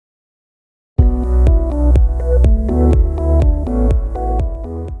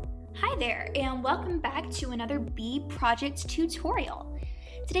and welcome back to another Bee project tutorial.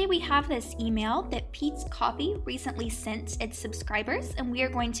 Today we have this email that Pete's Coffee recently sent its subscribers, and we are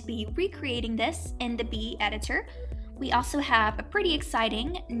going to be recreating this in the Bee editor. We also have a pretty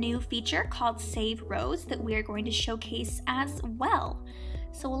exciting new feature called Save Rows that we are going to showcase as well.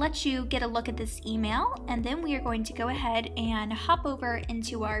 So we'll let you get a look at this email, and then we are going to go ahead and hop over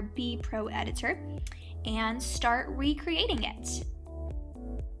into our Bee Pro editor and start recreating it.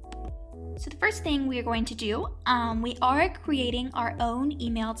 So the first thing we are going to do, we are creating our own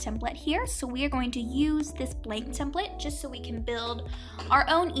email template here. So we are going to use this blank template just so we can build our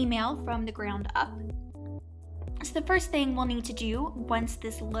own email from the ground up. So the first thing we'll need to do once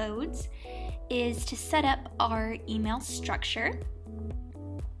this loads is to set up our email structure.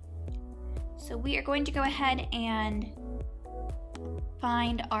 So we are going to go ahead and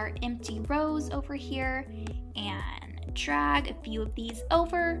find our empty rows over here and drag a few of these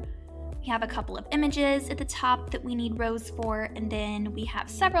over. We have a couple of images at the top that we need rows for, and then we have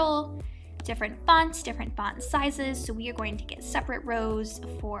several different fonts, different font sizes, so we are going to get separate rows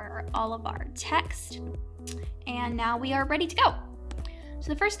for all of our text. And now we are ready to go.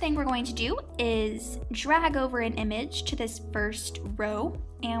 So the first thing we're going to do is drag over an image to this first row,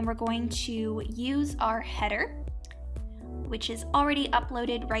 and we're going to use our header, which is already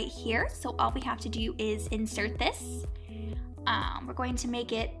uploaded right here. So all we have to do is insert this. We're going to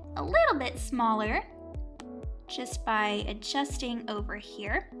make it a little bit smaller just by adjusting over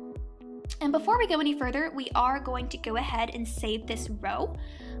here. And before we go any further, we are going to go ahead and save this row,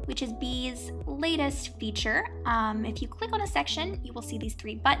 which is Bee's latest feature. If you click on a section, you will see these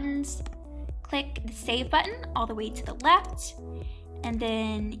three buttons. Click the save button all the way to the left, and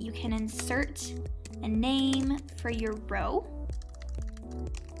then you can insert a name for your row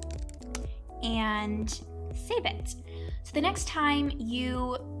and save it. So the next time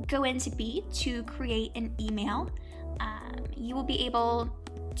you go into Bee to create an email, you will be able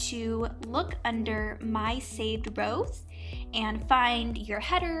to look under My Saved Rows and find your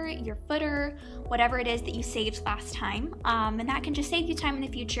header, your footer, whatever it is that you saved last time. And that can just save you time in the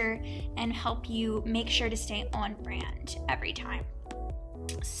future and help you make sure to stay on brand every time.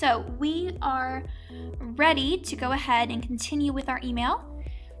 So we are ready to go ahead and continue with our email.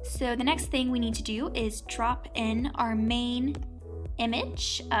 So the next thing we need to do is drop in our main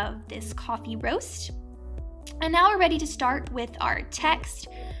image of this coffee roast. And now we're ready to start with our text.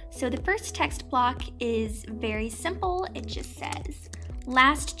 So the first text block is very simple. It just says,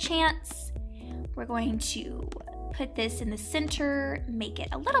 last chance. We're going to put this in the center, make it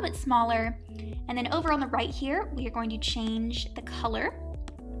a little bit smaller. And then over on the right here, we are going to change the color.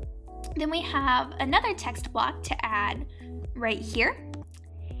 Then we have another text block to add right here.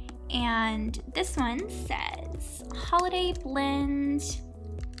 And this one says, Holiday Blend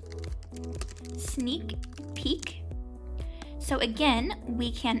Sneak Peek. So again,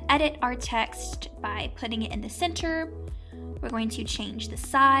 we can edit our text by putting it in the center. We're going to change the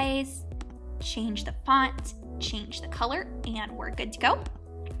size, change the font, change the color, and we're good to go.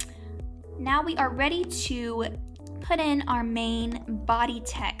 Now we are ready to put in our main body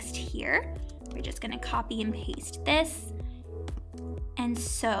text here. We're just going to copy and paste this. And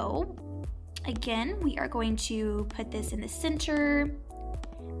so, again, we are going to put this in the center,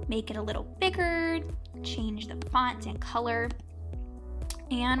 make it a little bigger, change the font and color,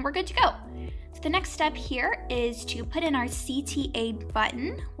 and we're good to go. So the next step here is to put in our CTA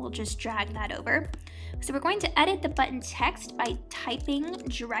button. We'll just drag that over. So we're going to edit the button text by typing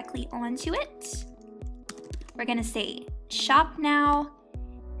directly onto it. We're going to say shop now,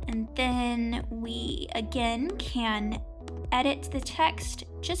 and then we again can edit the text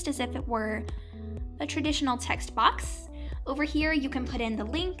just as if it were a traditional text box. Over here, you can put in the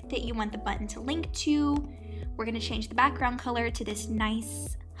link that you want the button to link to. We're going to change the background color to this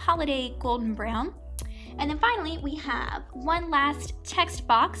nice holiday golden brown. And then finally, we have one last text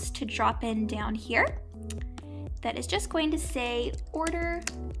box to drop in down here that is just going to say order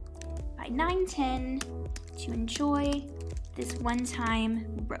by 9/10 to enjoy this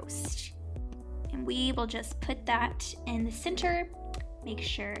one-time roast. And we will just put that in the center, make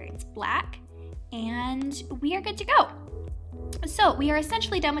sure it's black, and we are good to go. So we are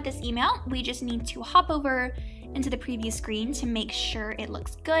essentially done with this email. We just need to hop over into the preview screen to make sure it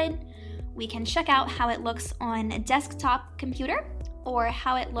looks good. We can check out how it looks on a desktop computer or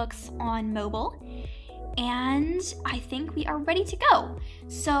how it looks on mobile. And I think we are ready to go.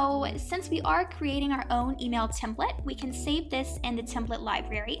 So since we are creating our own email template, we can save this in the template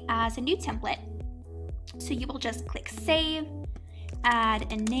library as a new template. So you will just click save,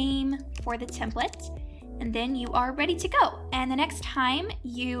 add a name for the template, and then you are ready to go. And the next time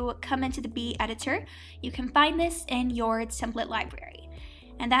you come into the Bee editor, you can find this in your template library.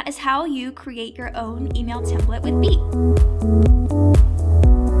 And that is how you create your own email template with Bee.